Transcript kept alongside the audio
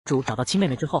主找到亲妹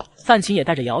妹之后，范晴也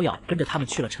带着瑶瑶跟着他们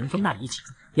去了陈峰那里一起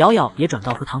住。瑶瑶也转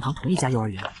到和糖糖同一家幼儿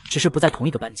园，只是不在同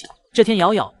一个班级。这天，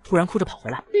瑶瑶突然哭着跑回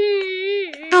来。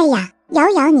哎呀，瑶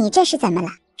瑶，你这是怎么了？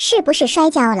是不是摔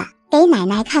跤了？给奶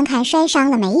奶看看摔伤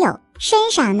了没有，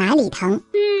身上哪里疼？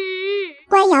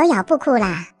乖瑶瑶，不哭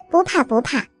啦，不怕不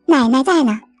怕，奶奶在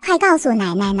呢，快告诉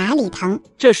奶奶哪里疼。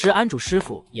这时，安主师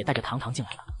傅也带着糖糖进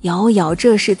来了。瑶瑶，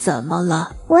这是怎么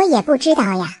了？我也不知道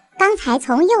呀，刚才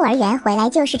从幼儿园回来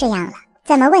就是这样了，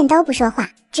怎么问都不说话，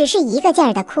只是一个劲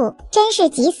儿的哭，真是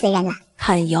急死人了。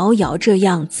看瑶瑶这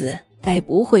样子，该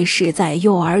不会是在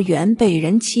幼儿园被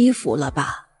人欺负了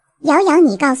吧？瑶瑶，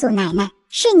你告诉奶奶，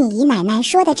是你姨奶奶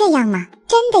说的这样吗？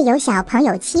真的有小朋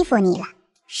友欺负你了？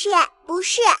是不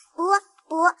是？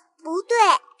不对，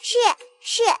是。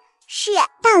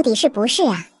到底是不是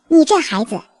啊？你这孩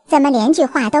子怎么连句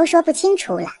话都说不清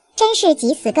楚了？真是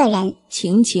急死个人。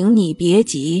晴晴，你别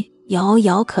急，瑶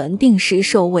瑶肯定是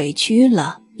受委屈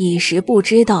了，一时不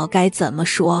知道该怎么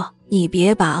说，你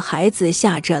别把孩子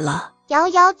吓着了。瑶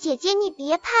瑶姐姐你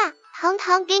别怕，糖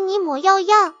糖给你抹药，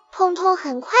痛痛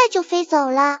很快就飞走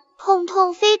了，痛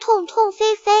痛飞。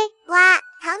哇，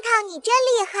糖糖你真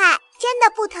厉害，真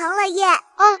的不疼了耶。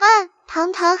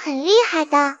糖糖很厉害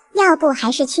的。要不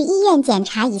还是去医院检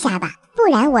查一下吧，不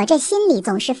然我这心里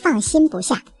总是放心不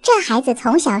下。这孩子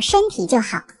从小身体就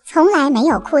好，从来没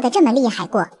有哭得这么厉害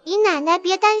过。姨奶奶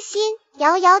别担心，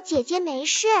瑶瑶姐姐没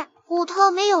事，骨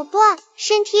头没有断，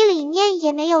身体里面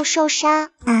也没有受伤。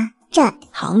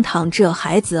糖糖这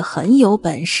孩子很有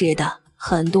本事的，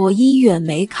很多医院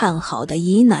没看好的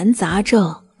疑难杂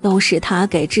症都是他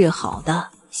给治好的，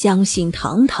相信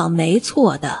糖糖没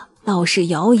错的。倒是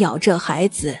瑶瑶这孩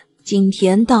子，今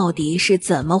天到底是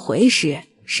怎么回事？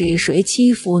是谁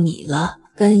欺负你了？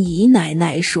跟姨奶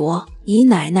奶说，姨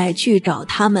奶奶去找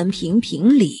他们评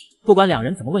理。不管两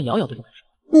人怎么问，瑶瑶都不敢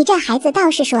说。你这孩子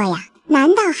倒是说呀，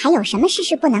难道还有什么事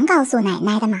是不能告诉奶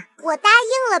奶的吗？我答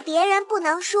应了别人不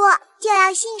能说，就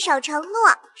要信守承诺，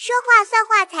说话算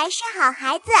话才是好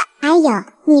孩子。哎呦，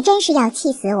你真是要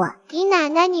气死我！姨奶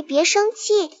奶你别生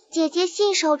气，姐姐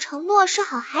信守承诺是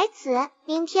好孩子，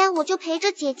明天我就陪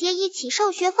着姐姐一起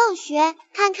上学放学，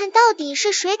看看到底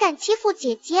是谁敢欺负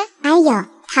姐姐。哎呦，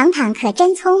糖糖可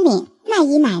真聪明，那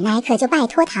姨奶奶可就拜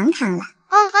托糖糖了。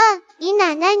姨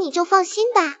奶奶你就放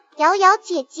心吧，瑶瑶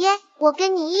姐姐，我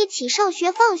跟你一起上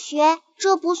学放学，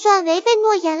这不算违背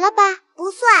诺言了吧？不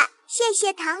算，谢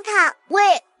谢糖糖。喂，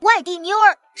外地妞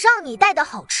儿，让你带的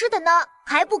好吃的呢，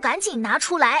还不赶紧拿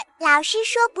出来？老师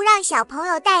说不让小朋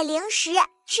友带零食，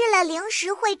吃了零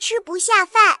食会吃不下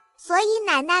饭，所以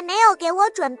奶奶没有给我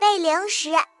准备零食。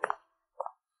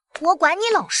我管你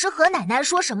老师和奶奶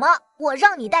说什么，我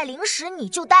让你带零食你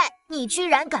就带，你居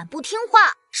然敢不听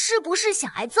话，是不是想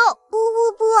挨揍？不，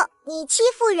你欺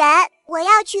负人，我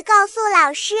要去告诉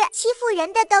老师，欺负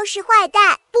人的都是坏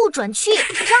蛋。不准去，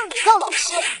让你告老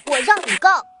师，我让你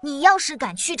告，你要是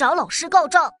敢去找老师告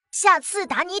状，下次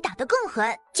打你打得更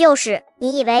狠。就是，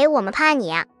你以为我们怕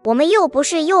你啊？我们又不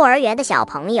是幼儿园的小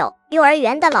朋友，幼儿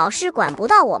园的老师管不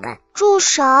到我们。住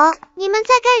手！你们在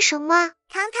干什么？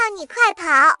糖糖你快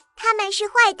跑，他们是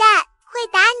坏蛋，会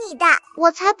打你的。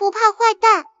我才不怕坏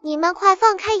蛋，你们快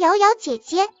放开瑶瑶姐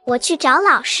姐。我去找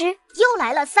老师。又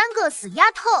来了3个死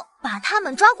丫头，把他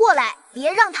们抓过来，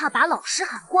别让他把老师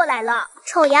喊过来了。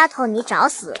臭丫头你找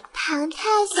死！糖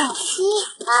糖小心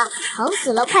啊，疼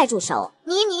死了，快住手！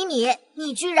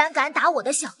你居然敢打我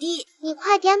的小弟！你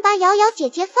快点把瑶瑶姐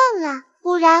姐放了，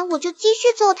不然我就继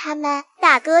续揍他们。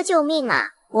大哥救命啊！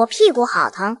我屁股好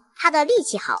疼，他的力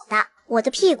气好大，我的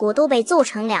屁股都被揍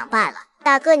成2半了。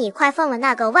大哥你快放了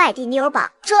那个外地妞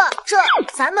吧。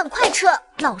咱们快撤，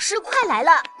老师快来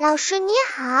了。老师你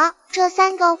好，这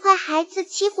3个坏孩子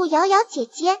欺负瑶瑶姐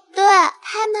姐，对，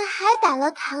他们还打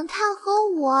了糖糖和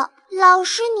我，老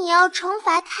师你要惩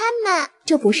罚他们。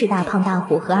这不是大胖大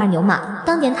虎和二牛马，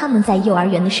当年他们在幼儿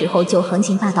园的时候就横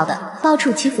行霸道的，到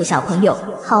处欺负小朋友，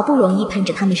好不容易盼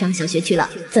着他们上小学去了，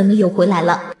怎么又回来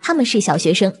了？他们是小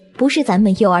学生，不是咱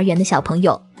们幼儿园的小朋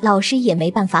友，老师也没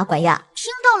办法管呀。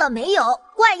听到了没有？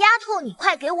怪丫头你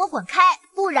快给我滚开，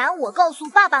不然我告诉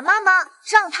爸爸妈妈，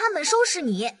让他们收拾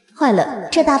你。坏了，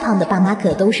这大胖的爸妈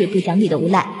可都是不讲理的无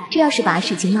赖，这要是把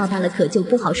事情闹大了，可就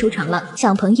不好收场了。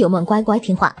小朋友们乖乖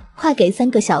听话，快给3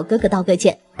个小哥哥道个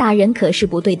歉，打人可是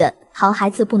不对的，好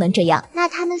孩子不能这样。那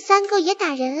他们3个也打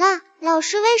人了，老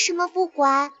师为什么不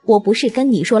管？我不是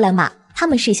跟你说了吗？他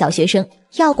们是小学生，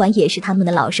要管也是他们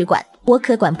的老师管，我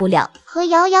可管不了。和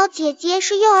瑶瑶姐姐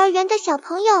是幼儿园的小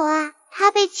朋友啊，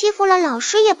她被欺负了，老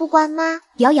师也不管吗？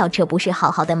瑶瑶这不是好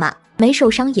好的吗？没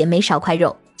受伤也没少块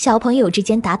肉，小朋友之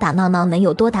间打打闹闹能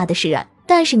有多大的事啊？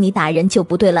但是你打人就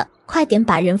不对了，快点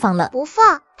把人放了。不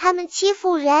放，他们欺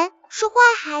负人，是坏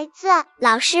孩子。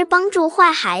老师帮助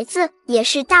坏孩子也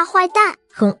是大坏蛋。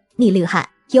哼，你厉害，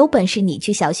有本事你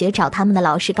去小学找他们的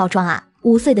老师告状啊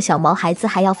！5岁的小毛孩子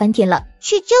还要翻天了。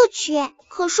去就去，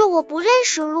可是我不认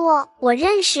识路。我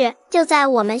认识，就在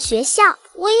我们学校。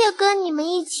我也跟你们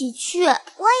一起去。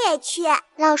我也去。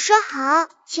老师好，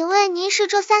请问您是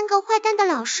这3个坏蛋的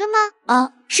老师吗？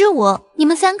啊，是我。你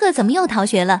们3个怎么又逃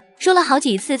学了？说了好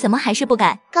几次，怎么还是不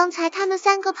改？刚才他们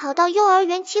3个跑到幼儿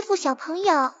园欺负小朋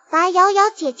友，把瑶瑶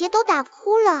姐姐都打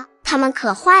哭了。他们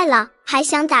可坏了，还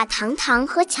想打糖糖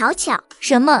和巧巧。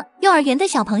什么？幼儿园的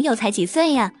小朋友才几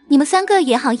岁呀？你们3个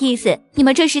也好意思？你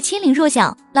们这是欺凌弱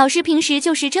小，老师平时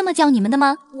就是这么教你们的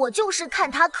吗？我就是看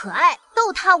他可爱，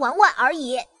逗他玩玩而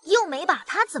已，又没把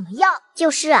他怎么样。就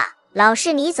是啊，老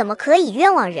师你怎么可以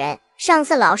冤枉人？上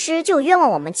次老师就冤枉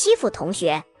我们欺负同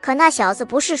学，可那小子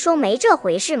不是说没这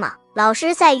回事吗？老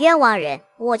师在冤枉人，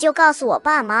我就告诉我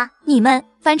爸妈。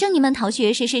反正你们逃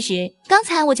学是事实，刚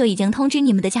才我就已经通知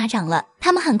你们的家长了，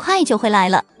他们很快就会来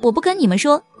了。我不跟你们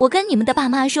说，我跟你们的爸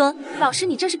妈说。老师，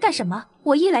你这是干什么？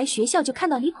我一来学校就看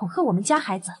到你恐吓我们家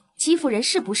孩子，欺负人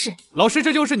是不是？老师，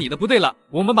这就是你的不对了。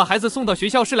我们把孩子送到学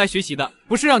校是来学习的，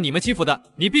不是让你们欺负的。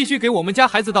你必须给我们家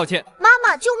孩子道歉。妈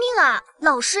妈，救命啊！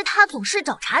老师他总是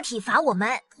找茬体罚我们。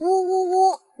呜呜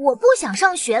呜！我不想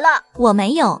上学了。我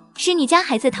没有，是你家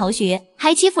孩子逃学，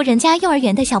还欺负人家幼儿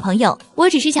园的小朋友。我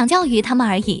只是想教育他们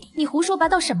而已。你胡说八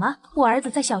道什么？我儿子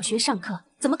在小学上课，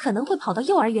怎么可能会跑到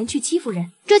幼儿园去欺负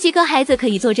人？这几个孩子可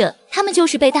以作证，他们就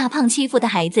是被大胖欺负的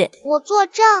孩子。我作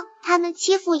证，他们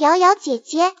欺负瑶瑶姐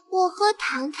姐，我和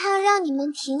糖糖让你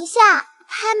们停下，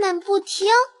他们不听，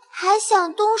还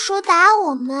想动手打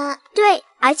我们。对，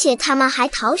而且他们还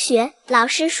逃学。老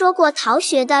师说过，逃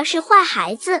学的是坏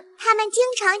孩子。他们经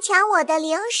常抢我的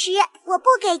零食，我不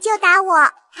给就打我，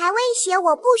还威胁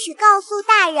我不许告诉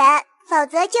大人，否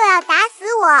则就要打死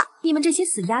我。你们这些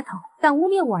死丫头，敢污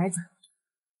蔑我儿子，